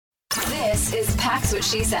This is Pax What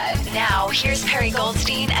She Said. Now, here's Perry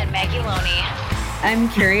Goldstein and Maggie Loney. I'm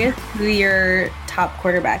curious who your top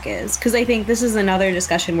quarterback is, because I think this is another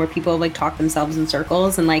discussion where people like talk themselves in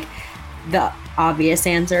circles, and like the obvious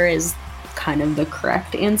answer is kind of the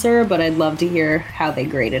correct answer, but I'd love to hear how they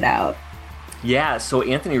grade it out. Yeah, so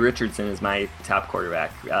Anthony Richardson is my top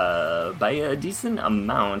quarterback by a decent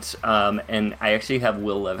amount, and I actually have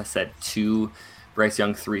Will Levis at 2, Bryce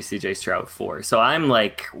Young 3, CJ Stroud 4. So I'm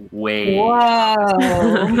like way.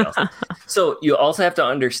 Whoa. So you also have to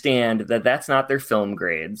understand that that's not their film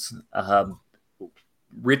grades.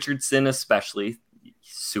 Richardson, especially,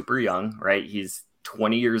 super young, right? He's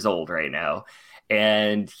 20 years old right now,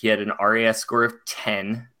 and he had an RAS score of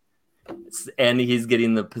 10, and he's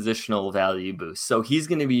getting the positional value boost. So he's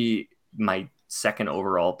going to be my second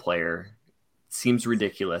overall player. Seems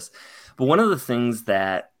ridiculous. But one of the things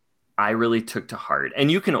that I really took to heart, and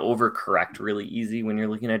you can overcorrect really easy when you're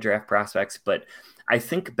looking at draft prospects, but I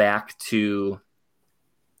think back to,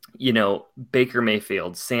 Baker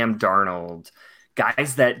Mayfield, Sam Darnold,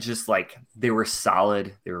 guys that just like, they were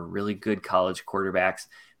solid. They were really good college quarterbacks.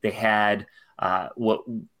 They had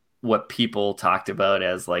what people talked about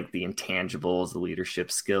as like the intangibles, the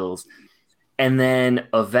leadership skills. And then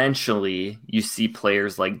eventually you see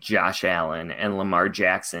players like Josh Allen and Lamar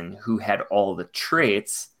Jackson who had all the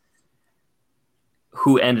traits,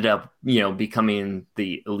 who ended up, becoming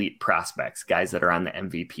the elite prospects, guys that are on the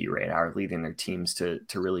MVP radar, leading their teams to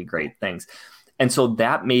really great things. And so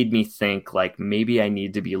that made me think like, maybe I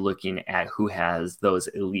need to be looking at who has those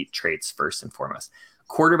elite traits first and foremost.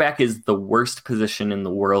 Quarterback is the worst position in the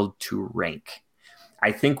world to rank.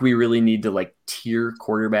 I think we really need to like tier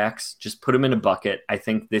quarterbacks, just put them in a bucket. I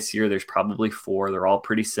think this year there's probably 4. They're all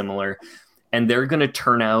pretty similar, and they're going to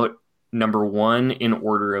turn out number 1 in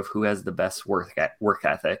order of who has the best work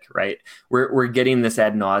ethic, right? We're getting this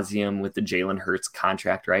ad nauseum with the Jalen Hurts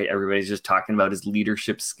contract, right? Everybody's just talking about his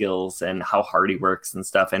leadership skills and how hard he works and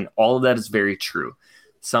stuff. And all of that is very true.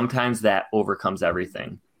 Sometimes that overcomes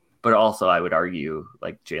everything. But also I would argue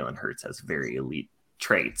like Jalen Hurts has very elite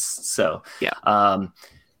traits. So yeah,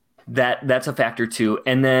 that's a factor too.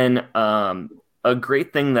 And then a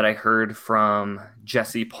great thing that I heard from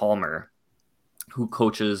Jesse Palmer, who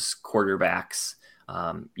coaches quarterbacks,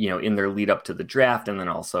 in their lead up to the draft. And then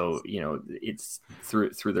also, it's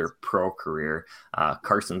through their pro career,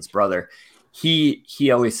 Carson's brother,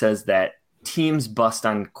 he always says that teams bust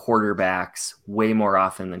on quarterbacks way more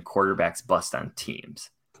often than quarterbacks bust on teams.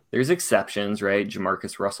 There's exceptions, right?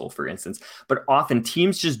 Jamarcus Russell, for instance, but often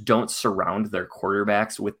teams just don't surround their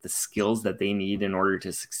quarterbacks with the skills that they need in order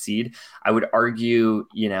to succeed. I would argue,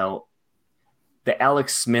 the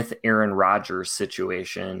Alex Smith, Aaron Rodgers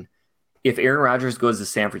situation. If Aaron Rodgers goes to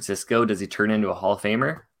San Francisco, does he turn into a Hall of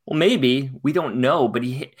Famer? Well, maybe. We don't know. But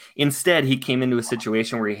instead, he came into a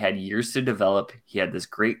situation where he had years to develop. He had this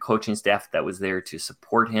great coaching staff that was there to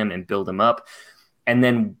support him and build him up. And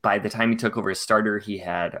then by the time he took over as starter, he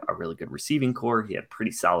had a really good receiving core. He had a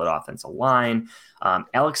pretty solid offensive line.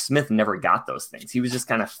 Alex Smith never got those things. He was just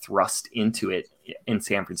kind of thrust into it in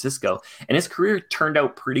San Francisco. And his career turned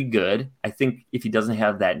out pretty good. I think if he doesn't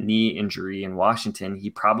have that knee injury in Washington,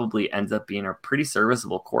 he probably ends up being a pretty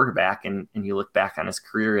serviceable quarterback. And you look back on his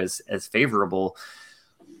career as favorable.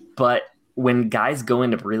 But when guys go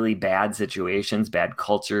into really bad situations, bad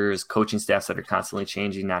cultures, coaching staffs that are constantly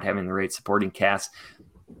changing, not having the right supporting cast,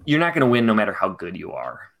 you're not going to win no matter how good you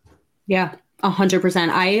are. Yeah, 100%.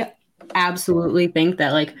 I absolutely think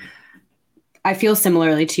that like, I feel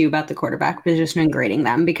similarly to you about the quarterback position and grading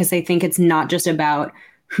them, because I think it's not just about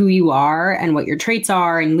who you are and what your traits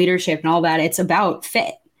are and leadership and all that. It's about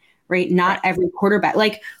fit. Right? Not every quarterback,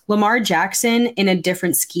 like Lamar Jackson in a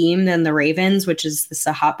different scheme than the Ravens, which is this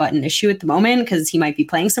a hot button issue at the moment because he might be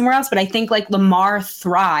playing somewhere else. But I think like Lamar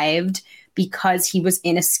thrived because he was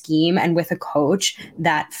in a scheme and with a coach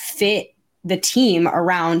that fit the team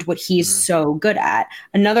around what he's so good at.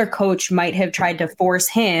 Another coach might have tried to force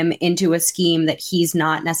him into a scheme that he's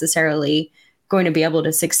not necessarily going to be able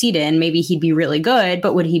to succeed in. Maybe he'd be really good,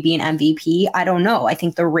 but would he be an MVP? I don't know. I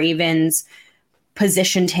think the Ravens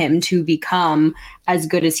positioned him to become as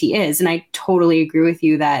good as he is. And I totally agree with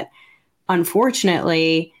you that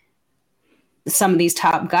unfortunately, some of these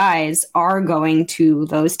top guys are going to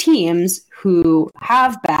those teams who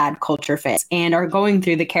have bad culture fits and are going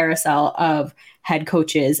through the carousel of head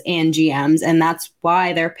coaches and GMs. And that's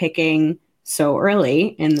why they're picking so early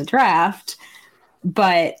in the draft.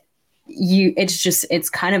 But it's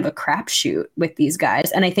kind of a crapshoot with these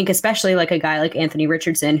guys. And I think especially like a guy like Anthony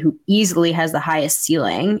Richardson, who easily has the highest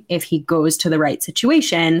ceiling if he goes to the right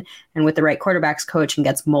situation and with the right quarterbacks coach and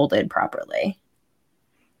gets molded properly.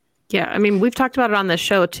 Yeah, I mean, we've talked about it on this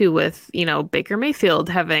show too with, Baker Mayfield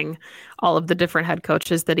having all of the different head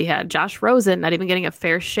coaches that he had. Josh Rosen not even getting a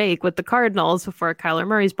fair shake with the Cardinals before Kyler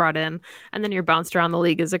Murray's brought in. And then you're bounced around the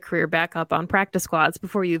league as a career backup on practice squads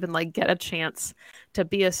before you even get a chance to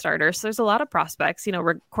be a starter. So there's a lot of prospects.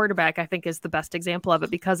 Quarterback, I think, is the best example of it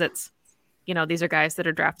because it's, these are guys that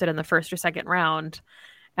are drafted in the first or second round,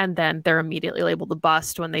 and then they're immediately labeled a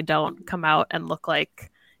bust when they don't come out and look like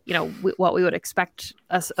what we would expect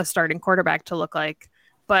a starting quarterback to look like.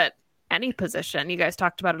 But any position, you guys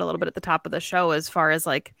talked about it a little bit at the top of the show, as far as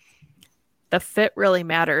the fit really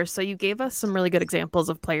matters. So you gave us some really good examples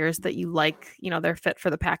of players that you they're fit for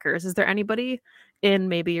the Packers. Is there anybody in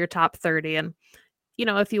maybe your top 30? And,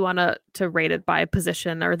 if you want to rate it by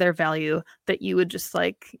position or their value, that you would just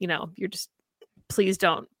you're just, please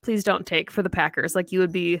don't take for the Packers. You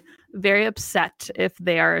would be very upset if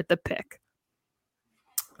they are the pick.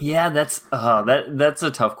 Yeah, that's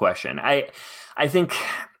a tough question. I think,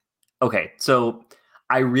 okay, so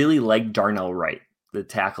I really like Darnell Wright, the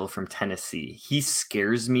tackle from Tennessee. He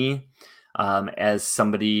scares me as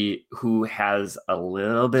somebody who has a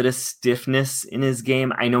little bit of stiffness in his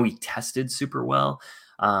game. I know he tested super well,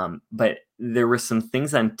 but there were some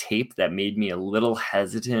things on tape that made me a little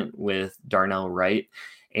hesitant with Darnell Wright.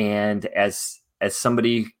 And as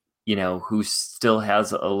somebody, who still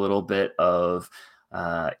has a little bit of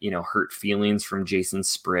hurt feelings from Jason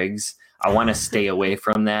Spriggs, I want to stay away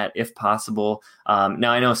from that if possible.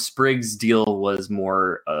 Now I know Spriggs' deal was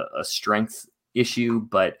more a strength issue,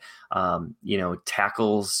 but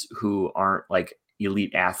tackles who aren't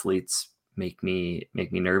elite athletes make me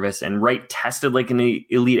nervous. And Wright tested like an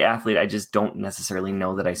elite athlete. I just don't necessarily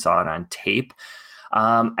know that I saw it on tape.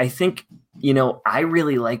 I think, I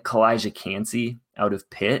really like Kalijah Kancey out of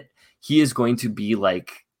Pitt. He is going to be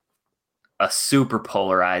a super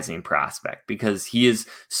polarizing prospect because he is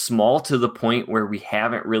small to the point where we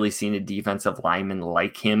haven't really seen a defensive lineman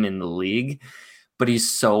like him in the league, but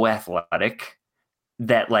he's so athletic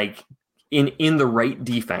that in the right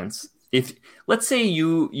defense, if let's say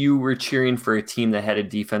you were cheering for a team that had a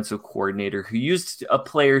defensive coordinator who used a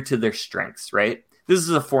player to their strengths, right? This is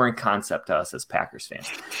a foreign concept to us as Packers fans.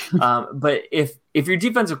 But if your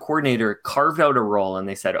defensive coordinator carved out a role and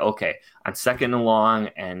they said, okay, on second and long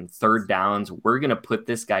and third downs, we're going to put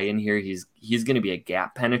this guy in here. He's going to be a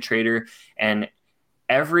gap penetrator. And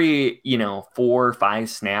every, 4 or 5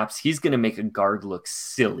 snaps, he's going to make a guard look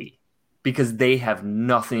silly because they have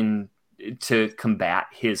nothing to combat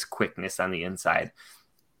his quickness on the inside.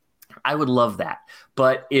 I would love that.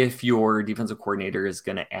 But if your defensive coordinator is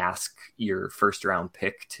going to ask your first round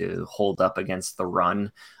pick to hold up against the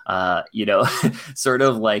run, sort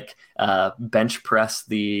of bench press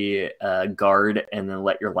the guard and then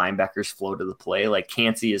let your linebackers flow to the play,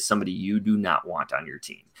 Kancey is somebody you do not want on your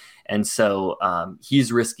team. And so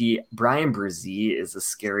he's risky. Brian Brzee is a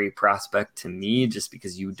scary prospect to me just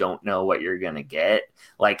because you don't know what you're going to get.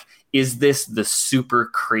 Is this the super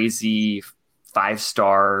crazy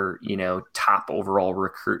 5-star, top overall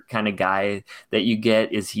recruit kind of guy that you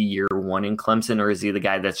get? Is he year one in Clemson, or is he the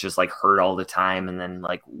guy that's just hurt all the time and then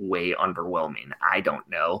way underwhelming? I don't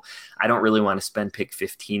know. I don't really want to spend pick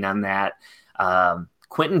 15 on that.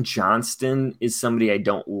 Quentin Johnston is somebody I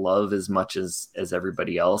don't love as much as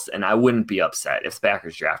everybody else. And I wouldn't be upset if the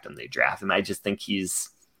Packers draft him, they draft him. I just think he's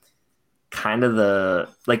kind of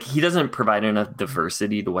he doesn't provide enough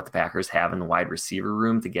diversity to what the Packers have in the wide receiver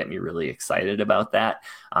room to get me really excited about that.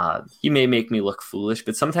 He may make me look foolish,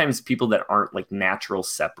 but sometimes people that aren't natural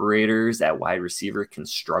separators at wide receiver can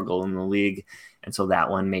struggle in the league. And so that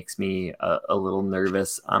one makes me a little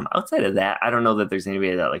nervous. Outside of that, I don't know that there's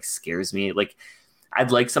anybody that scares me.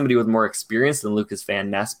 I'd like somebody with more experience than Lucas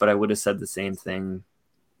Van Ness, but I would have said the same thing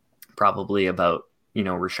probably about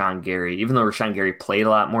Rashawn Gary. Even though Rashawn Gary played a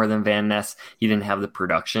lot more than Van Ness, he didn't have the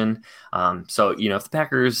production. So if the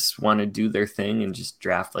Packers want to do their thing and just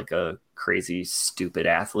draft a crazy, stupid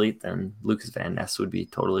athlete, then Lucas Van Ness would be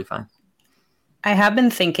totally fine. I have been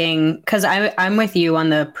thinking, because I'm with you on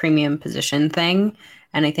the premium position thing.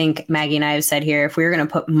 And I think Maggie and I have said here, if we were going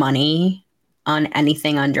to put money on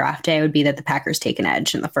anything on draft day, it would be that the Packers take an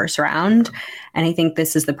edge in the first round. And I think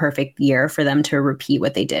this is the perfect year for them to repeat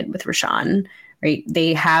what they did with Rashawn. Right.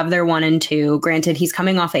 They have their 1 and 2. Granted, he's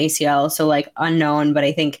coming off ACL, so unknown. But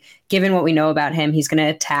I think given what we know about him, he's going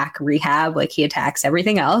to attack rehab like he attacks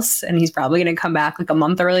everything else. And he's probably going to come back a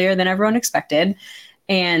month earlier than everyone expected.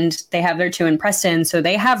 And they have their 2 in Preston. So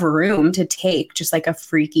they have room to take just a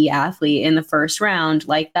freaky athlete in the first round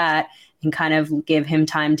like that and kind of give him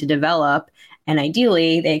time to develop. And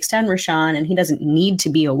ideally, they extend Rashawn and he doesn't need to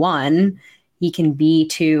be a 1. he can be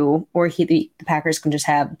two, or the Packers can just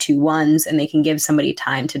have 2-1s and they can give somebody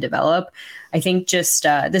time to develop. I think just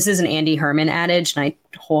this is an Andy Herman adage, and I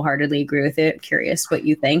wholeheartedly agree with it. Curious what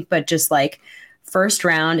you think, but just like first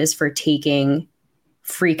round is for taking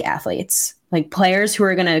freak athletes, like players who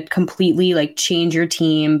are going to completely like change your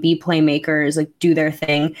team, be playmakers, like do their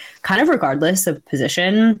thing, kind of regardless of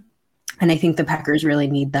position. And I think the Packers really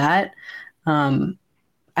need that.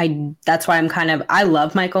 That's why I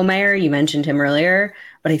love Michael Mayer. You mentioned him earlier,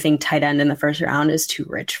 but I think tight end in the first round is too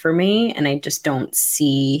rich for me. And I just don't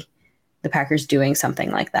see the Packers doing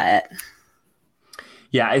something like that.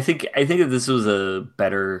 Yeah, I think if this was a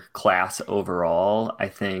better class overall, I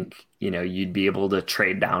think, you'd be able to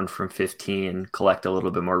trade down from 15, collect a little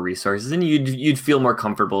bit more resources, and you'd feel more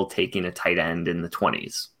comfortable taking a tight end in the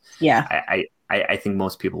 20s. Yeah. I think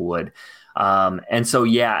most people would. And so,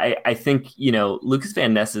 yeah, I think, Lucas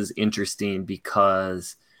Van Ness is interesting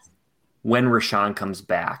because when Rashawn comes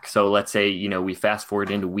back, so let's say, we fast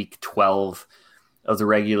forward into week 12 of the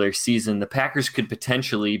regular season, the Packers could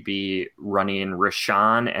potentially be running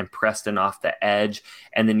Rashawn and Preston off the edge.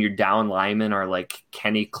 And then your down linemen are like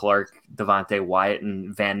Kenny Clark, Devontae Wyatt,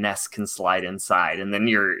 and Van Ness can slide inside. And then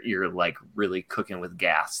you're like really cooking with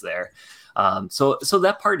gas there. So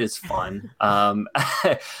that part is fun.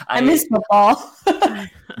 I miss football.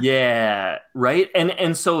 Yeah, right.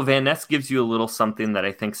 And so Van Ness gives you a little something that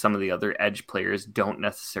I think some of the other edge players don't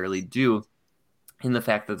necessarily do, in the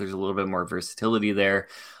fact that there's a little bit more versatility there.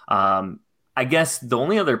 I guess the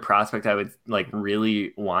only other prospect I would like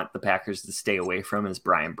really want the Packers to stay away from is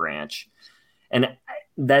Brian Branch. And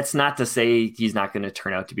that's not to say he's not going to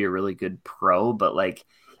turn out to be a really good pro, but like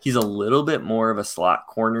he's a little bit more of a slot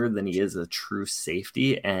corner than he is a true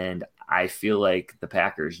safety. And I feel like the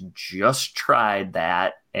Packers just tried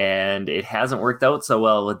that and it hasn't worked out so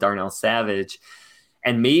well with Darnell Savage.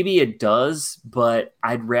 And maybe it does, but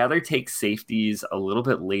I'd rather take safeties a little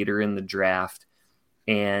bit later in the draft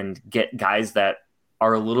and get guys that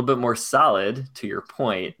are a little bit more solid, to your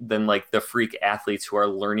point, than like the freak athletes who are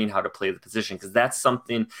learning how to play the position. Because that's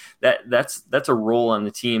something that's a role on the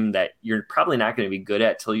team that you're probably not going to be good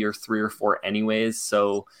at till you're 3 or 4 anyways.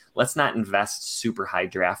 So let's not invest super high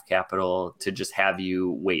draft capital to just have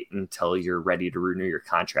you wait until you're ready to renew your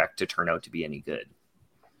contract to turn out to be any good.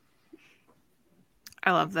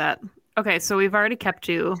 I love that. Okay, so we've already kept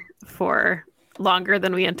you for longer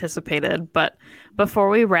than we anticipated, but before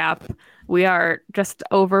we wrap, we are just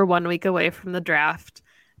over 1 week away from the draft.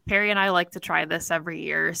 Perry and I like to try this every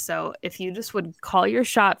year, so if you just would call your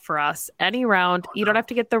shot for us, any round, you don't have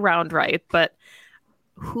to get the round right, but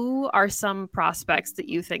who are some prospects that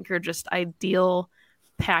you think are just ideal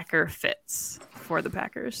Packer fits for the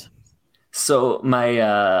Packers? So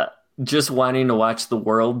my just wanting to watch the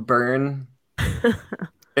world burn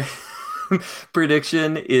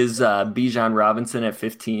prediction is Bijan Robinson at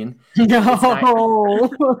 15. No, it's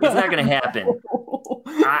not going to happen.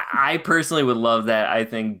 I personally would love that. I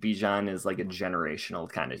think Bijan is like a generational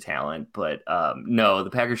kind of talent, but no,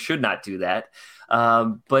 the Packers should not do that.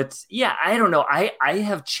 But yeah, I don't know. I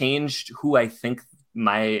have changed who I think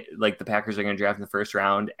the Packers are going to draft in the first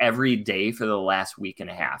round every day for the last week and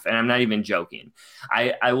a half. And I'm not even joking.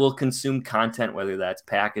 I will consume content, whether that's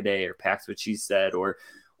Pack a Day or Pack's What She Said, or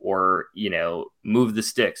Move the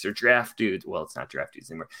Sticks or Draft Dudes. Well, it's not Draft Dudes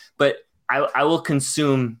anymore, but I will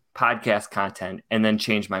consume podcast content and then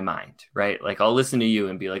change my mind, right? Like I'll listen to you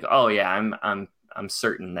and be like, oh yeah, I'm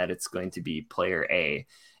certain that it's going to be player A.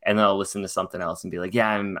 And then I'll listen to something else and be like, yeah,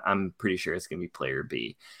 I'm pretty sure it's going to be player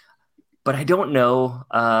B. But I don't know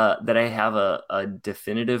that I have a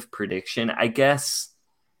definitive prediction. I guess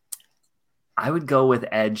I would go with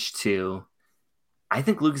edge too. I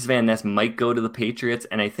think Lucas Van Ness might go to the Patriots,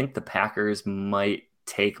 and I think the Packers might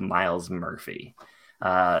take Myles Murphy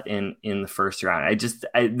in the first round.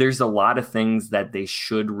 There's a lot of things that they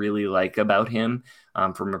should really like about him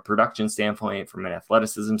from a production standpoint, from an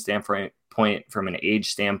athleticism standpoint, from an age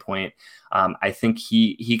standpoint. I think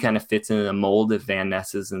he kind of fits into the mold if Van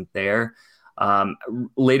Ness isn't there.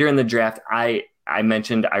 Later in the draft, I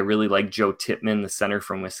mentioned I really like Joe Tippmann, the center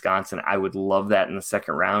from Wisconsin. I would love that in the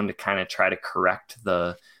second round to kind of try to correct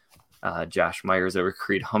the Josh Myers over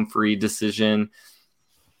Creed Humphrey decision.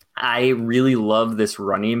 I really love this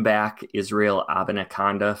running back, Israel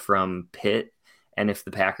Abanikanda from Pitt. And if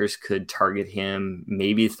the Packers could target him,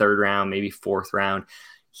 maybe third round, maybe fourth round,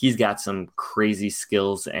 he's got some crazy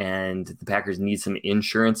skills, and the Packers need some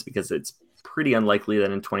insurance because it's pretty unlikely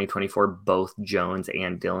that in 2024, both Jones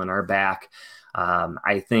and Dillon are back.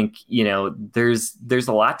 I think, there's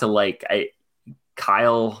a lot to like.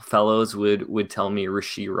 Kyle Fellows would tell me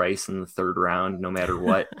Rashee Rice in the third round, no matter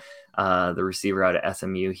what. The receiver out of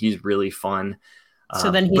SMU, he's really fun.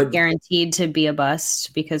 So then he's guaranteed to be a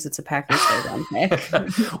bust because it's a Packers third round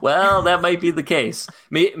pick. Well, that might be the case.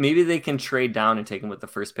 Maybe they can trade down and take him with the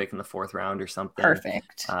first pick in the fourth round or something.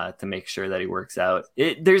 Perfect. To make sure that he works out.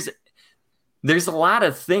 There's a lot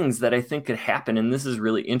of things that I think could happen, and this is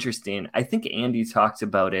really interesting. I think Andy talked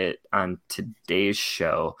about it on today's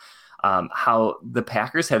show, how the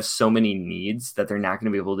Packers have so many needs that they're not going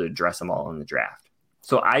to be able to address them all in the draft.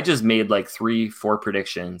 So I just made like 3-4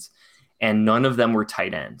 predictions, and none of them were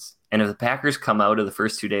tight ends. And if the Packers come out of the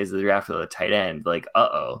first 2 days of the draft with a tight end, like,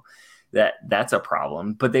 that's a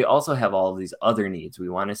problem. But they also have all of these other needs. We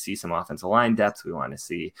want to see some offensive line depth. We want to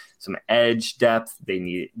see some edge depth.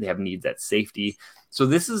 They have needs at safety. So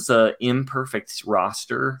this is an imperfect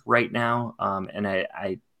roster right now. And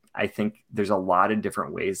I think there's a lot of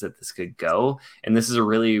different ways that this could go. And this is a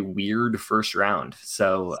really weird first round.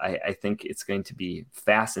 So I think it's going to be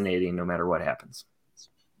fascinating no matter what happens.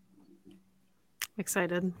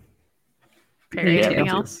 Excited. Perry, anything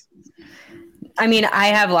else? I mean, I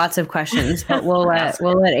have lots of questions, but we'll let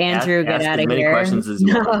Andrew get out of here. Many questions as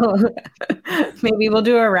well. Maybe we'll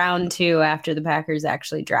do a round 2 after the Packers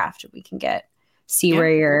actually draft. We can see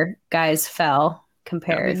where your guys fell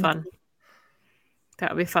compared.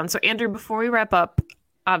 That would be fun. So, Andrew, before we wrap up,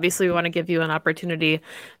 obviously we want to give you an opportunity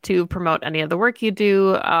to promote any of the work you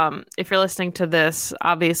do. If you're listening to this,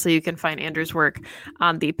 obviously you can find Andrew's work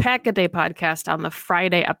on the Pack-A-Day podcast on the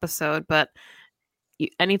Friday episode. But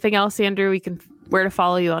anything else, Andrew? Where to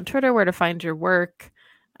follow you on Twitter, where to find your work,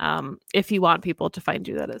 if you want people to find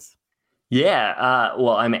you, that is. Yeah,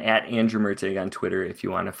 well, I'm at Andrew Mertig on Twitter. If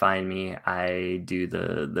you want to find me, I do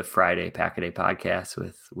the Friday Pack-A-Day podcast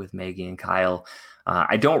with Maggie and Kyle.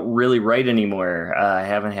 I don't really write anymore. I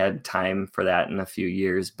haven't had time for that in a few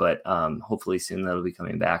years, but hopefully soon that'll be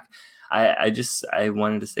coming back. I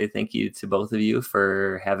wanted to say thank you to both of you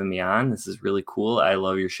for having me on. This is really cool. I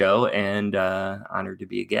love your show and honored to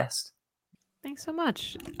be a guest. Thanks so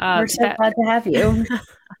much. We're so glad to have you.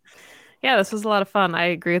 Yeah, this was a lot of fun. I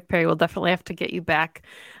agree with Perry. We'll definitely have to get you back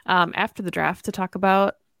after the draft to talk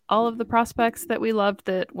about all of the prospects that we loved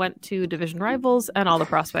that went to division rivals and all the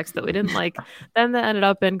prospects that we didn't like, then that ended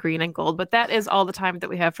up in green and gold. But that is all the time that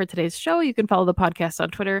we have for today's show. You can follow the podcast on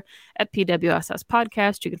Twitter at PWSS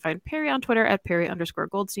Podcast. You can find Perry on Twitter at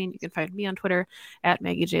Perry_Goldstein. You can find me on Twitter at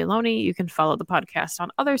Maggie J. Loney. You can follow the podcast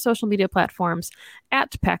on other social media platforms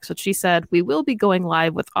at Pax What She Said. We will be going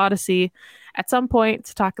live with Odyssey at some point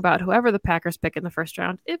to talk about whoever the Packers pick in the first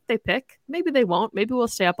round. If they pick, maybe they won't. Maybe we'll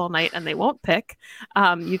stay up all night and they won't pick.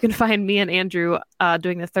 You can find me and Andrew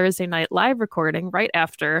doing the Thursday night live recording right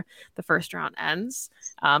after the first round ends.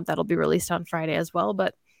 That'll be released on Friday as well.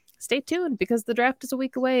 But stay tuned because the draft is a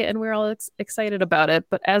week away and we're all excited about it.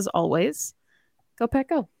 But as always, go Pack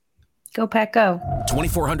Go. Go Pack Go.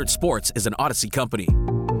 2400 Sports is an Odyssey company.